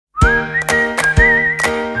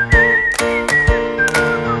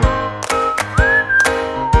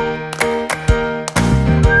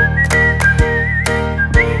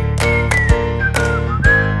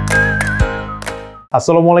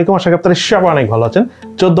আসসালামু আলাইকুম, আশা করি আপনারা সবাই অনেক ভালো আছেন।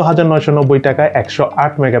 14,990 টাকায়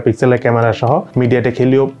 108 মেগাপিক্সেলের ক্যামেরা সহ মিডিয়াটেক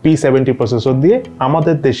হেলিও P70 প্রসেসর দিয়ে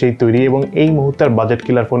আমাদের দেশেই তৈরি এবং এই মুহূর্তের বাজেট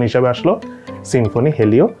কিলার ফোন হিসেবে আসলো সিম্ফনি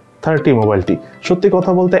হেলিও 30 মোবাইলটি। সত্যি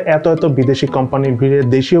কথা বলতে এত বিদেশি কোম্পানির ভিড়ে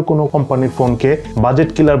দেশীয় কোনো কোম্পানির ফোনকে বাজেট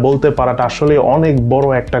কিলার বলতে পারাটা আসলে অনেক বড়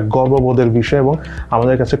একটা গর্ববোধের বিষয় এবং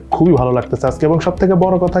আমাদের কাছে খুবই ভালো লাগতেছে আজকে। এবং সব থেকে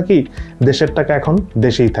বড় কথা কি, দেশের টাকা এখন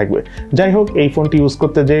দেশেই থাকবে। যাই হোক, এই ফোনটি ইউজ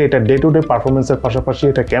করতে যে এটা ডে টু ডে পারফরমেন্সের পাশাপাশি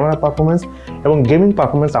এটা ক্যামেরা পারফরমেন্স এবং গেমিং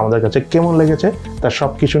পারফরমেন্স আমাদের কাছে কেমন লেগেছে তার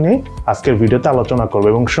সব কিছু নিয়ে আজকের ভিডিওতে আলোচনা করবো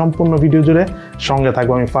এবং সম্পূর্ণ ভিডিও জুড়ে সঙ্গে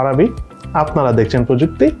থাকবো আমি ফারাবি। আপনারা দেখছেন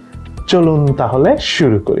প্রযুক্তি। চলুন তাহলে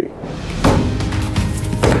শুরু করি।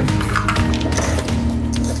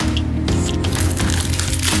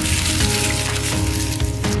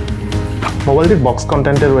 মোবাইলটির বক্স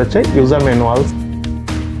কন্টেন্টে রয়েছে ইউজার ম্যানুয়াল,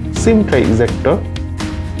 সিম tray ejector,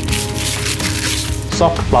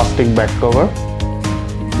 soft plastic back cover,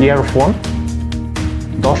 earphone,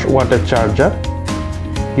 10 ওয়াটের charger,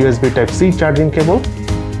 USB Type-C charging cable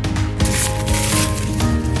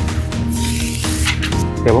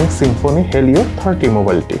এবং সিম্ফনি হেলিও 30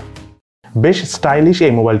 মোবাইলটি। বেশ স্টাইলিশ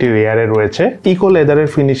এই মোবাইলটি রেয়ারে রয়েছে ইকো লেদারের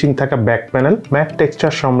ফিনিশিং থাকা ব্যাক প্যানেল, ম্যাট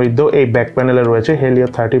টেক্সচার সমৃদ্ধ এই ব্যাক প্যানেলে রয়েছে হেলিও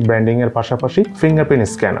 30 ব্র্যান্ডিং এর পাশাপাশি ফিঙ্গারপ্রিন্ট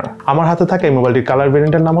স্ক্যানার। আমার হাতে থাকা এই মোবাইলটির কালার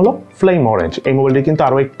ভেরিয়েন্টের নাম হলো ফ্লেম অরেঞ্জ। এই মোবাইলটি কিন্তু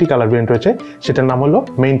আরো একটি কালার ভেরিয়েন্ট রয়েছে, সেটার নাম হলো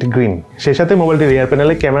মিন্ট গ্রিন। সেই সাথে মোবাইলটির রিয়ার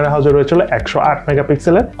প্যানেলে ক্যামেরা হাউজে রয়েছে 108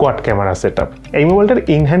 মেগাপিক্সেলের কোয়াড ক্যামেরা সেটআপ। এই মোবাইলটার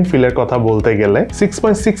ইন হ্যান্ড ফিলের কথা বলতে গেলে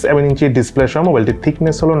 6.67 ইঞ্চি ডিসপ্লে সহ মোবাইলটির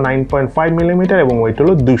থিকনেস হলো 9.5 মিলিমিটার এবং ওয়েট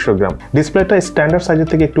হলো 200 গ্রাম। ডিসপ্লেটা স্ট্যান্ডার্ড সাইজের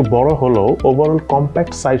থেকে একটু বড় হলো ওভারঅল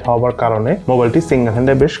কম্প্যাক্ট সাইজ হওয়ার কারণে মোবাইলটি সিঙ্গেল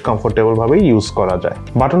হ্যান্ডে বেশ কমফোর্টেবল ভাবে ইউজ করা যায়।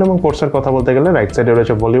 বাটন এবং পোর্টসের কথা বলতে গেলে রাইট সাইডে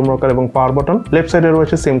রয়েছে ভলিউম রকার এবং পাওয়ার বাটন, লেফট সাইডে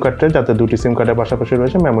রয়েছে সিম কার্ড ট্রে যাতে দুটি সিম কার্ডের পাশাপাশি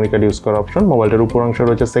রয়েছে মেমোরি কার্ড ইউজ করার অপশন। মোবাইলটির উপর অংশে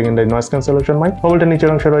রয়েছে সেকেন্ডারি নয়েজ ক্যান্সেলেশন মাইক, মোবাইলটির নিচের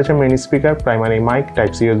অংশে রয়েছে main speaker, primary mic,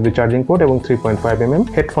 type C USB charging port এবং 3.5mm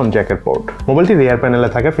হেডফোন জ্যাকের পোর্ট। মোবাইলটির রিয়ার প্যানেলে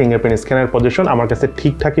থাকা ফিঙ্গারপ্রিন্ট স্ক্যানার পজিশন আমার কাছে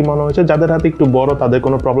ঠিকঠাকই মনে হয়েছে। যাদের হাত একটু বড় তাদের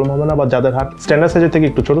কোনো প্রবলেম হবে না, বা যাদের হাত স্ট্যান্ডার্ড সাইজের থেকে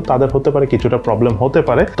একটু ছোট তাদের হতে পারে কিছুটা প্রবলেম হতে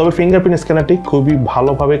পারে। তবে ফিঙ্গারপ্রিন্ট স্ক্যানারটি খুবই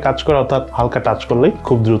ভালোভাবে কাজ করে, অর্থাৎ হালকা টাচ করলেই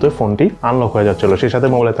খুব দ্রুত ফোনটি আনলক হয়ে যাচ্ছিল। সেই সাথে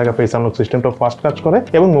মোবাইলে থাকা ফেস আনলক সিস্টেমটা ফাস্ট কাজ করে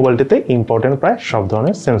এবং মোবাইলটিতে ইম্পর্টেন্ট প্রায় সব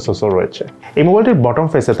ধরনের সেন্সরও রয়েছে। এই মোবাইলটির বটম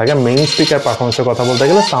ফেসে থাকা মেইন স্পিকার পারফরমেন্সের কথা বলতে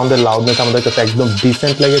গেলে সাউন্ডের লাউডনেস আমাদের কাছে একদম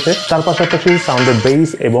ডিসেন্ট লেগেছে। তার পাশাপাশি সাউন্ডের বেস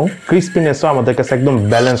এবং ক্রিস্পিনেসও আমাদের কাছে একদম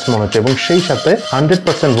ব্যালেন্স মনে হচ্ছে এবং সেই সাথে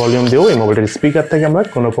 100% ভলিউম দিয়েও এই মোবাইলটির স্পিকার থেকে আমরা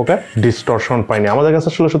কোনো প্রকার ডিস্টরশন পাইনি। আমাদের কাছে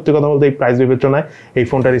আসলে সত্যি কথা বলতে এই প্রাইস বিবেচনায় এই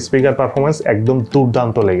ফোনটার স্পিকার পারফরমেন্স একদম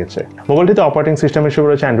দুর্দান্ত লেগেছে। মোবাইলটিতে অপারেটিং সিস্টেম হিসেবে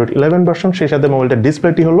রয়েছে Android 11 ভার্সন। সেই সাথে মোবাইলটার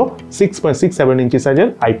ডিসপ্লেটি হলো 6.67 ইঞ্চি সাইজের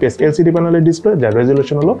IPS LCD প্যানেলের ডিসপ্লে, যার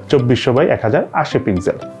রেজোলিউশন হলো 2400x1080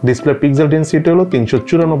 pixel. Display pixel density হলো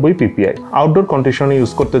 394 ppi। আউটডোর কন্ডিশনে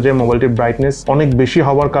ইউজ করতে যে মোবাইলটির ব্রাইটনেস অনেক বেশি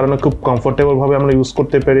হওয়ার কারণে খুব কমফোর্টেবল ভাবে আমরা ইউজ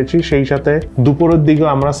করতে পেরেছি। সেই সাথে দুপুরের দিকেও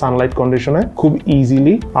আমরা সানলাইট কন্ডিশনে খুব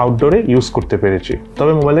ইজিলি আউটডোরে ইউজ করতে পেরেছি।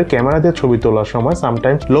 তবে মোবাইলের ক্যামেরা দিয়ে ছবি তোলার সময়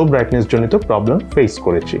সামটাইমস লো ব্রাইটনেস জনিত প্রবলেম ফেস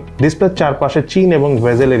করেছি। ডিসপ্লের চারপাশে চিন এবং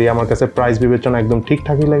ভেজেল এরিয়া আমার কাছে প্রাইস বিবেচনা একদম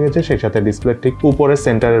ঠিকঠাকই লেগেছে। সেই সাথে ডিসপ্লে ঠিক উপরে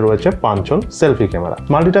সেন্টারে রয়েছে 5 সেলফি ক্যামেরা।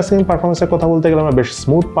 মাল্টিটাস্কিং পারফরমেন্সের কথা বলতে গেলে আমরা বেশ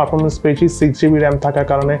স্মুথ পারফরমেন্স পেয়েছি। 6GB র্যাম থাকার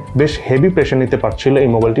কারণে বেশ হেভি প্রেশার নিতে পারছিল এই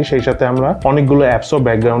মোবাইলটি। সেই সাথে আমরা অনেকগুলো অ্যাপসও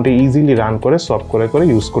ব্যাকগ্রাউন্ডে ইজিলি রান করে সফট করে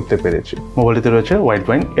ইউজ করতে পেরেছি। মোবাইলটিতে রয়েছে ওয়াইড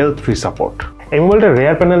ব্যান্ড L3 সাপোর্ট। এই মোবাইলটার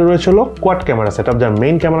রেয়ার প্যানেল রয়েছে কোয়াড ক্যামেরা সেটআপ, যার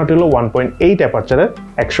মেইন ক্যামেরাটি হলো 1.8 অ্যাপারচারের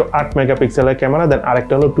 108 মেগাপিক্সেলের ক্যামেরা, দেন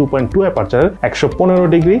আরেকটা হলো 2.2 অ্যাপারচারের 115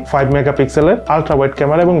 ডিগ্রি 5 মেগাপিক্সেলের আলট্রা ওয়াইড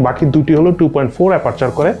ক্যামেরা এবং বাকি দুটি হলো 2.4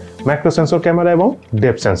 অ্যাপারচার করে ম্যাক্রো সেন্সর ক্যামেরা এবং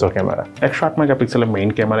ডেপথ সেন্সর ক্যামেরা। 108 মেগাপিক্সেলের মেইন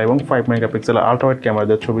ক্যামেরা এবং 5 মেগাপিক্সেলের আলট্রা ওয়াইড ক্যামেরা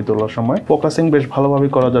দিয়ে ছবি তোলার সময় ফোকাসিং বেশ ভালোভাবে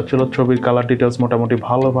করা যাচ্ছিল। ছবির কালার ডিটেইলস মোটামুটি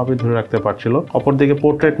ভালোভাবে ধরে রাখতে পারছিল। অপরদিকে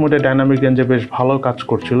পোর্ট্রেট মোডে ডাইনামিক রেঞ্জে বেশ ভালো কাজ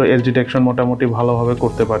করছিল। এজ ডিটেকশন মোটামুটি ভালোভাবে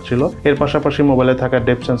করতে পারছিল। এর পাশাপাশি মোবাইলে থাকা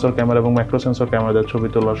ডেপথ সেন্সর ক্যামেরা এবং ম্যাক্রো সেন্সর ক্যামেরা দিয়ে ছবি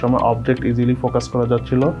তোলার সময় অবজেক্ট ইজিলি ফোকাস করা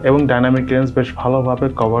যাচ্ছিল এবং ডাইনামিক রেঞ্জ বেশ ভালোভাবে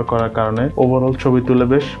কভার করার কারণে ওভারঅল ছবি তুলে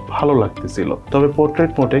বেশ ভালো লাগতেছিল। তবে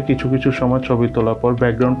পোর্ট্রেট মোডে কিছু সময় ছবি তোলার পর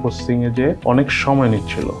ব্যাকগ্রাউন্ড প্রসেসিং এ যে অনেক সময়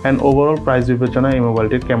নিচ্ছিল। এন্ড ওভারঅল প্রাইস বিবেচনায় এই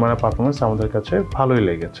মোবাইলটির ক্যামেরা পারফরমেন্স আমাদের কাছে ভালোই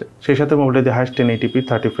লেগেছে। সেই সাথে মোবাইলটিতে হাইস্ট 1080p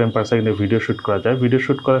 30 ফ্রেম পার সেকেন্ডে ভিডিও শুট করা যায়। ভিডিও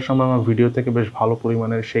শুট করার সময় আমার ভিডিও থেকে বেশ ভালো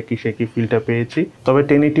পরিমাণের শেকি ফিলটা পেয়েছি। তবে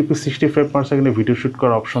 1080p 60 ফ্রেম পার সেকেন্ডে ভিডিও শুট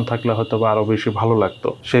করার অপশন থাকলে হয়তো আরো বেশি ভালো লাগতো।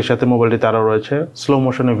 সেই সাথে মোবাইলটিতে আরো রয়েছে স্লো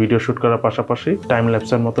মোশনে ভিডিও শুট করার পাশাপাশি টাইম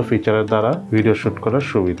ল্যাপসের মতো ফিচারের দ্বারা ভিডিও শুট করার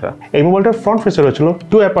সুবিধা। এই মোবাইলটার ফ্রন্ট ফেসে রয়েছিল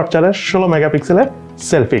 2 অ্যাপারচারের 16 মেগাপিক্সেলের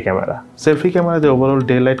সেলফি ক্যামেরাতে ওভারঅল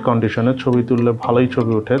ডে লাইট কন্ডিশনে ছবি তুললে ভালোই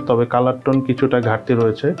ছবি ওঠে, তবে কালার টোন কিছুটা ঘাটতি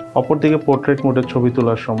রয়েছে। অপরদিকে পোর্ট্রেট মোডে ছবি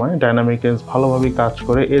তোলার সময় ডাইনামিক রেঞ্জ ভালোভাবেই কাজ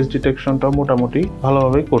করে, এজ ডিটেকশনটাও মোটামুটি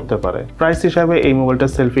ভালোভাবেই করতে পারে। প্রাইস হিসাবে এই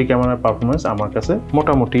মোবাইলটার সেলফি ক্যামেরার পারফরমেন্স আমার কাছে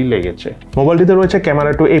মোটামুটি লেগেছে। মোবাইলটিতে রয়েছে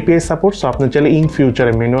camera two API support, so আপনি চাইলে ইন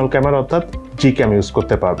ফিউচারে ম্যানুয়াল ক্যামেরা অর্থাৎ জিক্যাম ইউজ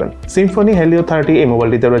করতে পারবেন। সিম্ফনি হেলিও 30 এই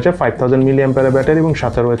মোবাইলটিতে রয়েছে 5000 মিলিঅ্যাম্পিয়ারের ব্যাটারি এবং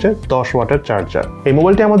সাথে রয়েছে 10 ওয়াটের চার্জার। এই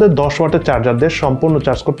মোবাইলটি আমাদের 10 ওয়াটের চার্জার দিয়ে সম্পূর্ণ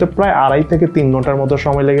চার্জ করতে প্রায় 2.5 থেকে 3 ঘন্টার মতো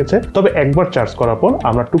সময় লেগেছে। তবে একবার চার্জ করার পর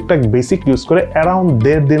আমরা টুকটাক বেসিক ইউজ করে অ্যারাউন্ড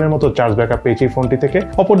 1.5 দিনের মতো চার্জ ব্যাকআপ পেয়েছি ফোনটি থেকে।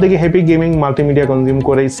 অপরদিকে হেভি গেমিং মাল্টিমিডিয়া কনজিউম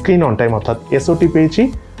করে স্ক্রিন অন টাইম অর্থাৎ এসওটি পেয়েছি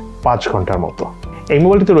 5 ঘন্টার মতো। এই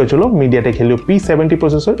মোবাইলটিতে রয়েছিল মিডিয়াটেক হেলিও P70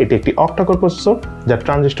 প্রসেসর। এটি একটি অক্টাকোর প্রসেসর যার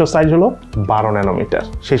ট্রানজিস্টর সাইজ হলো 12 ন্যানোমিটার।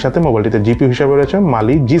 সেই সাথে মোবাইলটিতে জিপিইউ হিসেবে রয়েছে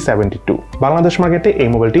মালি G72। বাংলাদেশ মার্কেটে এই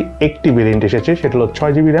মোবাইলটি একটি ভেরিয়েন্ট এসেছে, সেটা হলো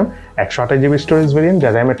 6GB RAM 128GB storage variant,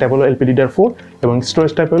 যার র্যামের টাইপ হলো LPDDR4 এবং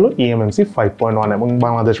স্টোরেজ টাইপ হলো eMMC 5.1 এবং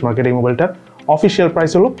বাংলাদেশ মার্কেটে এই মোবাইলটার অফিসিয়াল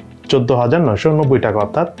প্রাইস হলো 14,990 টাকা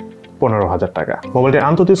অর্থাৎ 15,000 টাকা। মোবাইলটির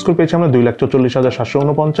আন্তর্জাতিক স্কোর পেয়েছি আমরা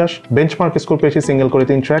 2,44,749, বেঞ্চমার্ক স্কোর পেয়েছি সিঙ্গেল করে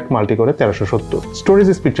 300, মাল্টি করে 1370। স্টোরেজ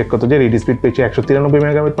স্পিড চেক করতে যে রিড স্পিড পেয়েছি 193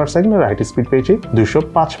 মেগাবাইট/সেকেন্ড, রাইট স্পিড পেয়েছি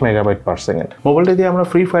 205 মেগাবাইট/সেকেন্ড। মোবাইলটি দিয়ে আমরা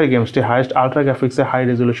free fire গেমসটি highest ultra গ্রাফিক্সে high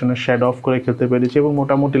রেজলিউশনের shadow of করে খেলতে পেরেছি এবং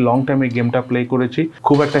মোটামুটি লং টাইম এই গেমটা প্লে করেছি।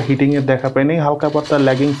 খুব একটা হিটিং এর দেখা পাইনি, হালকা পাতলা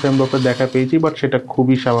ল্যাগিং ফ্রেম ড্রপের দেখা পেয়েছি, বাট সেটা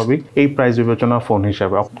খুবই স্বাভাবিক এই প্রাইস বিবেচনা ফোন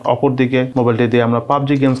হিসাবে। অপরদিকে মোবাইলটি দিয়ে আমরা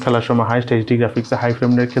পাবজি গেমস খেলার সময় highest HD গ্রাফিক্সে high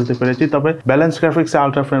frame rate খেলতে পেরেছি, তবে ব্যালেন্স গ্রাফিক্সে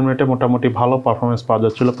আলট্রা ফ্রেম রেটে মোটামুটি ভালো পারফরমেন্স পাওয়া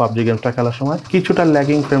যাচ্ছিল পাবজি গেমসটা খেলার সময়। কিছুটা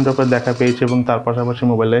ল্যাগিং ফ্রেম ড্রপের দেখা পেয়েছে এবং তার পাশাপাশি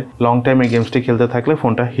মোবাইলে লং টাইম এই গেমসটি খেলতে থাকলে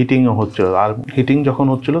ফোনটা হিটিংও হচ্ছিল, আর হিটিং যখন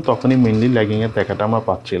হচ্ছিল তখনই মেইনলি ল্যাগিং এর দেখাটা আমরা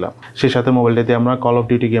পাচ্ছিলাম। সেই সাথে মোবাইলটিতে আমরা call of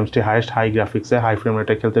duty গেমসটি highest high গ্রাফিক্সে high frame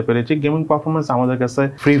রেটে খেলতে পেরেছি। গেমিং পারফরমেন্স আমাদের কাছে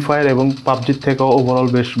ফ্রি ফায়ার এবং পাবজির থেকেও ওভারঅল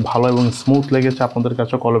বেশ ভালো এবং স্মুথ লেগেছে। আপনাদের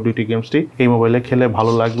কাছে কল অফ ডিউটি গেমসটি এই মোবাইলে খেলে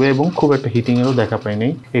ভালো লাগবে এবং খুব একটা হিটিং এরও দেখা পাইনি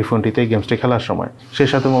এই ফোনটিতে এই গেমসটি খেলার সময়। সেই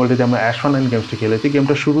সাথে মোবাইলটিতে আমরা অ্যাশ1 গেমসটি খেলেছি।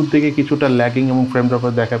 গেমটা শুরুর দিকে কিছুটা ল্যাগিং এবং ফ্রেম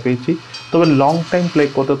ড্রপের দেখা পেয়েছি, তবে লং টাইম প্লে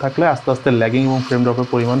করতে থাকলে আস্তে আস্তে ল্যাগিং এবং ফ্রেম ড্রপের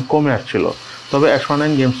পরিমাণ কমে আসছিল। তবে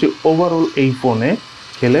অ্যাশ1 গেমসটি ওভারঅল এই ফোনে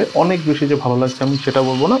খেলে অনেক বেশি যে ভালো লাগছে আমি সেটা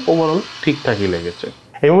বলবো না, ওভারঅল ঠিকঠাকই লেগেছে।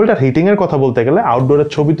 এই মোবাইলটার হিটিং এর কথা বলতে গেলে আউটডোরের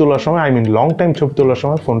ছবি তোলার সময় লং টাইম ছবি তোলার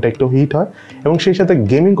সময় ফোনটা একটু হিট হয় এবং সেই সাথে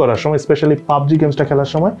গেমিং করার সময় স্পেশালি পাবজি গেমসটা খেলার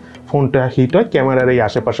সময় ফোনটা হিট হয় ক্যামেরার এই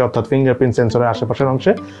আশেপাশে অর্থাৎ ফিঙ্গারপ্রিন্ট সেন্সরের আশেপাশের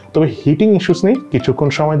অংশে। তবে হিটিং ইস্যুস নেই, কিছুক্ষণ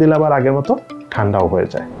সময় দিলে আবার আগের মতো ঠান্ডাও হয়ে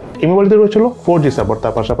যায়। এই মোবাইলটিতে রয়েছিল 4G সাপোর্ট,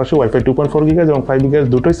 তার পাশাপাশি ওয়াইফাই 2.4 GHz এবং 5 GHz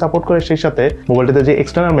দুটোই সাপোর্ট করে। সেই সাথে মোবাইলটিতে যে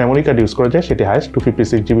এক্সটার্নাল মেমোরি কার্ড ইউজ করা যায় সেটি হাইয়েস্ট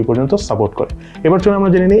 256GB পর্যন্ত সাপোর্ট করে। এবার চলুন আমরা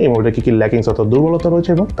জেনে নিই এই মোবাইলটা কি ল্যাকিংস অর্থাৎ দুর্বলতা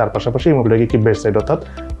রয়েছে এবং তার পাশাপাশি এই মোবাইলটা কি বেস্ট সাইড অর্থাৎ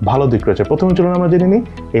ভালো দিক রয়েছে। প্রথমে চলুন আমরা জেনে নিই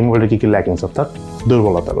এই মোবাইলটা কি ল্যাকিংস অর্থাৎ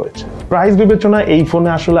দুর্বলতা রয়েছে। প্রাইস বিবেচনা এই ফোনে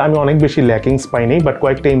আসলে আমি অনেক বেশি ল্যাকিংস পাইনি, বাট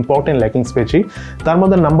কয়েকটা ইম্পর্টেন্ট ল্যাকিংস পেয়েছি। তার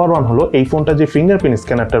মধ্যে নাম্বার 1 হলো এই ফোনটা যে ফিঙ্গারপ্রিন্ট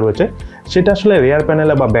স্ক্যানারটা রয়েছে সেটা আসলে রেয়ার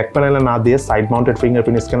প্যানেলে বা ব্যাক প্যানেলে না দিয়ে সাইড মাউন্টেড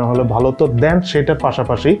ফিঙ্গারপ্রিন্ট স্ক্যানার হলে ভালো। তো দেন সেটার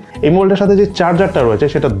পাশাপাশি এই মোবাইলটার সাথে যে চার্জারটা রয়েছে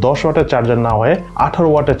সেটা 10 ওয়াটের চার্জার না হয়ে 18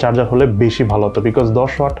 ওয়াটের চার্জার হলে বেশি ভালো হতো, বিকজ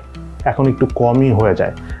 10 ওয়াট এখন একটু কমই হয়ে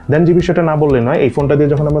যায়। দেন যে বিষয়টা না বললে নয়, এই ফোনটা দিয়ে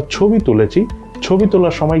যখন আমরা ছবি তুলেছি, ছবি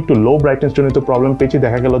তোলার সময় একটু লো ব্রাইটনেস জনিত প্রবলেম পেয়েছি।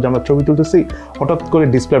 দেখা গেল যে আমরা ছবি তুলতেছি হঠাৎ করে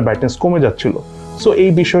ডিসপ্লে ব্রাইটনেস কমে যাচ্ছিল। সো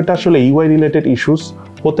এই বিষয়টা আসলে ইউআই রিলেটেড ইস্যুস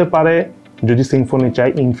হতে পারে। যদি সিম্ফনি চাই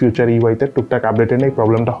ইন ফিউচার ইউআইতে টুকটাক আপডেট এনে এই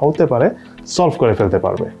প্রবলেমটা হতে পারে সলভ করে ফেলতে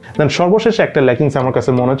পারবে। দেন সর্বশেষে একটা ল্যাকিংস আমার কাছে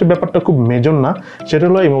মনে হচ্ছে, ব্যাপারটা খুব মেজর না, সেটা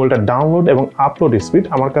হলো এই মোবাইলটা ডাউনলোড এবং আপলোড স্পিড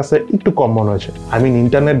আমার কাছে একটু কম মনে হয়েছে।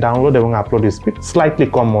 ইন্টারনেট ডাউনলোড এবং আপলোড স্পিড স্লাইটলি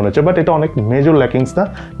কম মনে হচ্ছে, বাট এটা অনেক মেজর ল্যাকিংস না,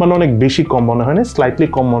 মানে অনেক বেশি কম মনে হয়নি, স্লাইটলি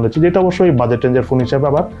কম মনে হচ্ছে, যেটা অবশ্যই বাজেট রেঞ্জের ফোন হিসেবে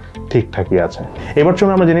আবার ঠিকঠাকই আছে। এবার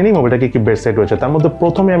চলুন আমরা জেনে নিই মোবাইলটা কি বেস্ট সাইড রয়েছে। তার মধ্যে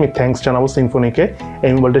প্রথমে আমি থ্যাঙ্কস জানাবো সিম্ফনিকে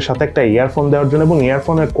এই মোবাইলটির সাথে একটা ইয়ারফোন দেওয়ার জন্য, এবং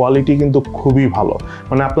ইয়ারফোনের কোয়ালিটি কিন্তু খুবই ভালো,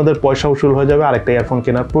 মানে আপনাদের পয়সা উসুল হয়ে যাবে, আরেকটা ইয়ারফোন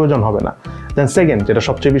কেনার প্রয়োজন হবে না। দেন সেকেন্ড যেটা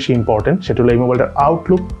সবচেয়ে বেশি ইম্পর্টেন্ট সেটা হলো এই মোবাইলটার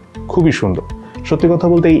আউটলুক খুবই সুন্দর। সত্যি কথা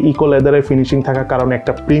বলতে এই ইকো লেদারের ফিনিশিং থাকার কারণে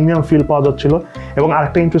একটা প্রিমিয়াম ফিল পাওয়া যাচ্ছিল। এবং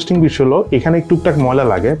আরেকটা ইন্টারেস্টিং বিষয় হলো এখানে টুকটাক ময়লা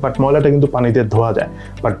লাগে, বাট ময়লাটা কিন্তু পানিতে ধোয়া যায়,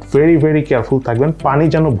 বাট ভেরি ভেরি কেয়ারফুল থাকবেন, পানি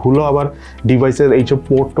যেন ভুলো আবার ডিভাইসের এইসব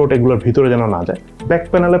পোর্ট টোট এগুলোর ভিতরে যেন না যায়। ব্যাক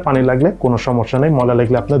প্যানেলে পানি লাগলে কোনো সমস্যা নেই, ময়লা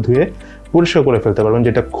লাগলে আপনার ধুয়ে পরিষ্কার করে ফেলতে পারবেন,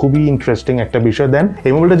 যেটা খুবই ইন্টারেস্টিং একটা বিষয়। দেন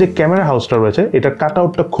এই মোবাইলটা যে ক্যামেরা হাউসটা রয়েছে এটা কাট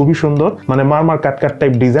আউটটা খুবই সুন্দর, মানে মারমার কাট কাট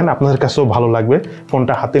টাইপ ডিজাইন, আপনাদের কাছেও ভালো লাগবে।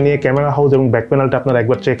 ফোনটা হাতে নিয়ে ক্যামেরা হাউস এবং ব্যাক প্যানেলটা আপনারা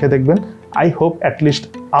একবার চেখে দেখবেন। আই হোপ অ্যাটলিস্ট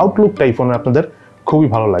আউটলুকটা এই ফোনে আপনাদের খুবই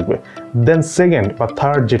ভালো লাগবে। দেন সেকেন্ড বা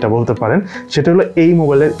থার্ড যেটা বলতে পারেন সেটা হলো এই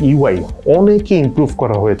মোবাইলের ইউআই অনেকই ইমপ্রুভ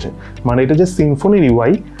করা হয়েছে। মানে এটা যে সিম্ফনির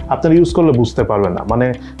ইউআই আপনারা ইউজ করলে বুঝতে পারবেন না, মানে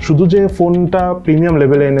শুধু যে ফোনটা প্রিমিয়াম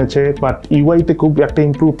লেভেলে এনেছে বাট ইউআইতে খুব একটা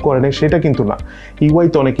ইমপ্রুভ করে নেই সেটা কিন্তু না,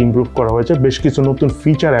 ইউআইতে অনেক ইমপ্রুভ করা হয়েছে, বেশ কিছু নতুন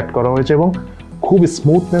ফিচার অ্যাড করা হয়েছে এবং খুব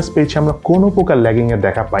স্মুথনেস পেয়েছি, আমরা কোনো প্রকার ল্যাগিংয়ের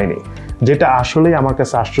দেখা পাইনি, যেটা আসলেই আমার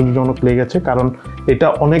কাছে আশ্চর্যজনক লেগেছে। কারণ এটা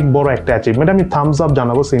অনেক বড় একটা অ্যাচিভমেন্ট। আমি থামস আপ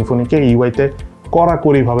জানাবো সিম্ফনিকে ইউআইতে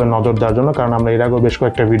কড়াকড়িভাবে নজর দেওয়ার জন্য, কারণ আমরা এর আগেও বেশ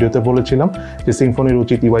কয়েকটা ভিডিওতে বলেছিলাম যে সিম্ফনির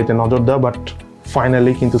উচিত ইউআইতে নজর দেওয়া, বাট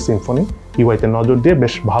ফাইনালি কিন্তু সিম্ফনি ইউআইতে নজর দিয়ে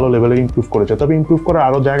বেশ ভালো লেভেলে ইমপ্রুভ করেছে। তবে ইমপ্রুভ করার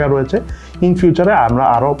আরও জায়গা রয়েছে, ইন ফিউচারে আমরা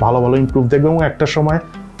আরও ভালো ভালো ইমপ্রুভ দেখবো এবং একটা সময়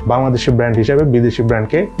বাংলাদেশি ব্র্যান্ড হিসেবে বিদেশি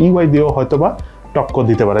ব্র্যান্ডকে ইউআই দিয়েও হয়তো বা টক্কর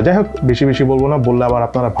দিতে পারে। যাই হোক, বেশি বেশি বলবো না, বললে আবার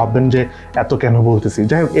আপনারা ভাববেন যে এত কেন বলতেছি।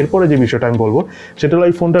 যাই হোক, এরপরে যে বিষয়টা আমি বলবো সেটা হলো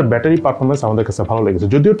এই ফোনটার ব্যাটারি পারফরমেন্স আমাদের কাছে ভালো লেগেছে।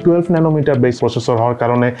 যদিও 12 ন্যানোমিটার বেস প্রসেসর হওয়ার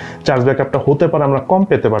কারণে চার্জ ব্যাকআপটা হতে পারে আমরা কম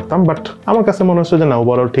পেতে পারতাম, বাট আমার কাছে মনে হচ্ছে যে না,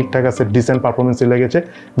 ওভারঅল ঠিকঠাক আছে, ডিসেন্ট পারফরমেন্সই লেগেছে।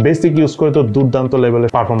 বেসিক ইউজ করে তো দুর্দান্ত লেভেলের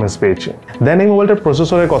পারফরমেন্স পেয়েছি। দেন এই মোবাইলটার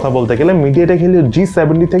প্রসেসরের কথা বলতে গেলে মিডিয়াটেক হেলিও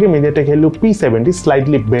G70 থেকে MediaTek Helio P70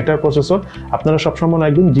 slightly better processor. আপনারা সবসময়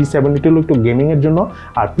একদিন G70 হলো একটু গেমিংয়ের জন্য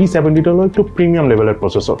আর P70 হলো একটু প্রিমিয়াম লেভেলের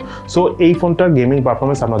প্রসেসর। সো এই ফোনটার গেমিং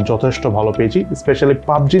পারফরমেন্স আমরা যথেষ্ট ভালো পেয়েছি, স্পেশালি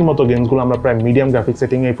পাবজির মতো গেমসগুলো আমরা প্রায় মিডিয়াম গ্রাফিক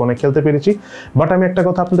সেটিং এই ফোনে খেলতে পেরেছি। বাট আমি একটা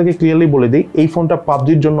কথা আপনাদেরকে ক্লিয়ারলি বলে দিই, এই ফোনটা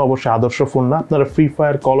পাবজির জন্য অবশ্যই আদর্শ ফোন না। আপনারা free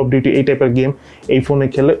fire, call of duty এই টাইপের গেম এই ফোনে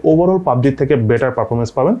খেলে ওভারঅল পাবজির থেকে বেটার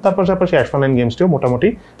পারফরমেন্স পাবেন। তার পাশাপাশি অ্যাডভান্স গেমসটিও মোটামুটি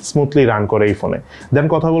স্মুথলি রান করে এই ফোনে। দেন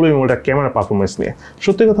কথা বলবো এই মোবাইলটার ক্যামেরা পারফরমেন্স নিয়ে।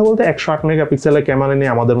 সত্যি কথা বলতে 108 মেগাপিক্সেলের ক্যামেরা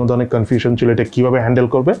নিয়ে আমাদের মধ্যে অনেক কনফিউশন ছিল এটা কীভাবে হ্যান্ডেল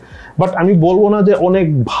করবে, বাট আমি বলবো না যে অনেক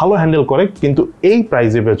ভালো হ্যান্ডেল করে, কিন্তু এই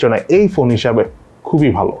প্রাইজে বিবেচনায় এই ফোন হিসাবে খুবই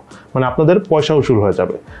ভালো, মানে আপনাদের পয়সা উসুল হয়ে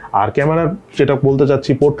যাবে। আর ক্যামেরার যেটা বলতে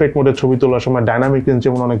চাচ্ছি, পোর্ট্রেট মোডে ছবি তোলার সময় ডাইনামিক রেঞ্জ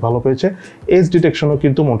যেমন অনেক ভালো পেয়েছে, এজ ডিটেকশনও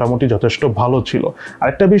কিন্তু মোটামুটি যথেষ্ট ভালো ছিল।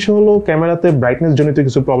 আরেকটা বিষয় হলো ক্যামেরাতে ব্রাইটনেস জনিত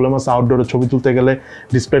কিছু প্রবলেম আছে, আউটডোরে ছবি তুলতে গেলে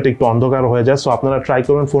ডিসপ্লেটা একটু অন্ধকার হয়ে যায়। সো আপনারা ট্রাই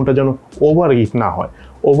করবেন ফোনটা যেন ওভারহিট না হয়।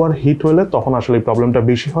 ওভারহিট হলে তখন আসলে এই প্রবলেমটা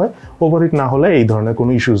বেশি হয়, ওভারহিট না হলে এই ধরনের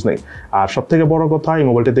কোনো ইস্যুস নেই। আর সব থেকে বড় কথা, এই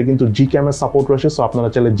মোবাইলটাতে কিন্তু জি ক্যামের সাপোর্ট রয়েছে। সো আপনারা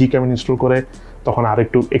চাইলে জি ক্যাম ইনস্টল করে তখন আর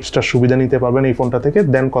একটু এক্সট্রা সুবিধা নিতে পারবেন এই ফোনটা থেকে।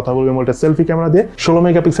 দেন কথা বলবো মোবাইলটা সেলফি ক্যামেরা দিয়ে। 16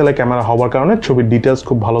 মেগাপিক্সেলের ক্যামেরা হওয়ার কারণে ছবির ডিটেলস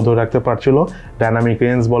খুব ভালো ধরে রাখতে পারছিল। ডাইনামিক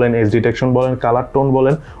রেঞ্জ বলেন, এজ ডিটেকশন বলেন, কালার টোন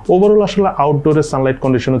বলেন, ওভারঅল আসলে আউটডোরে সানলাইট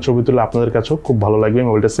কন্ডিশনের ছবি তুলে আপনাদের কাছেও খুব ভালো লাগবে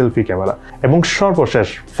মোবাইলটা সেলফি ক্যামেরা। এবং সর্বশেষ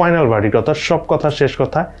ফাইনাল ভার্ডিক্ট, অর্থাৎ সব কথা শেষ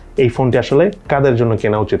কথা, এই ফোনটি আসলে কাদের জন্য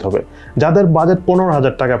কেনা উচিত হবে? যাদের বাজেট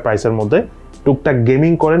 15,000 টাকা প্রাইসের মধ্যে টুকটাক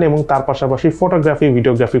গেমিং করেন এবং তার পাশাপাশি ফটোগ্রাফি,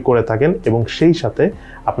 ভিডিওগ্রাফি করে থাকেন এবং সেই সাথে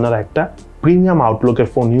আপনারা একটা প্রিমিয়াম আউটলুকের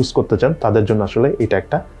ফোন ইউজ করতে চান, তাদের জন্য আসলে এটা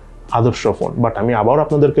একটা আদর্শ ফোন। বাট আমি আবার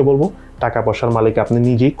আপনাদেরকে বলবো, টাকা পয়সার মালিক আপনি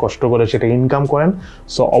নিজেই, কষ্ট করে সেটা ইনকাম করেন।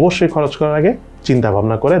 সো অবশ্যই খরচ করার আগে চিন্তা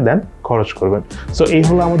ভাবনা করে দেন খরচ করবেন। সো এই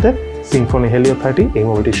হলো আমাদের সিম্ফনি হেলিও 30 এই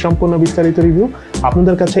মোবাইলটির সম্পূর্ণ বিস্তারিত রিভিউ।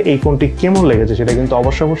 আপনাদের কাছে এই ফোনটি কেমন লেগেছে সেটা কিন্তু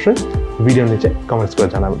অবশ্যই ভিডিওর নিচে কমেন্টস করে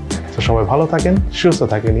জানাবেন। তো সবাই ভালো থাকেন, সুস্থ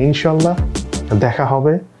থাকেন, ইনশাল্লাহ দেখা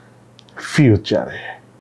হবে ফিউচারে।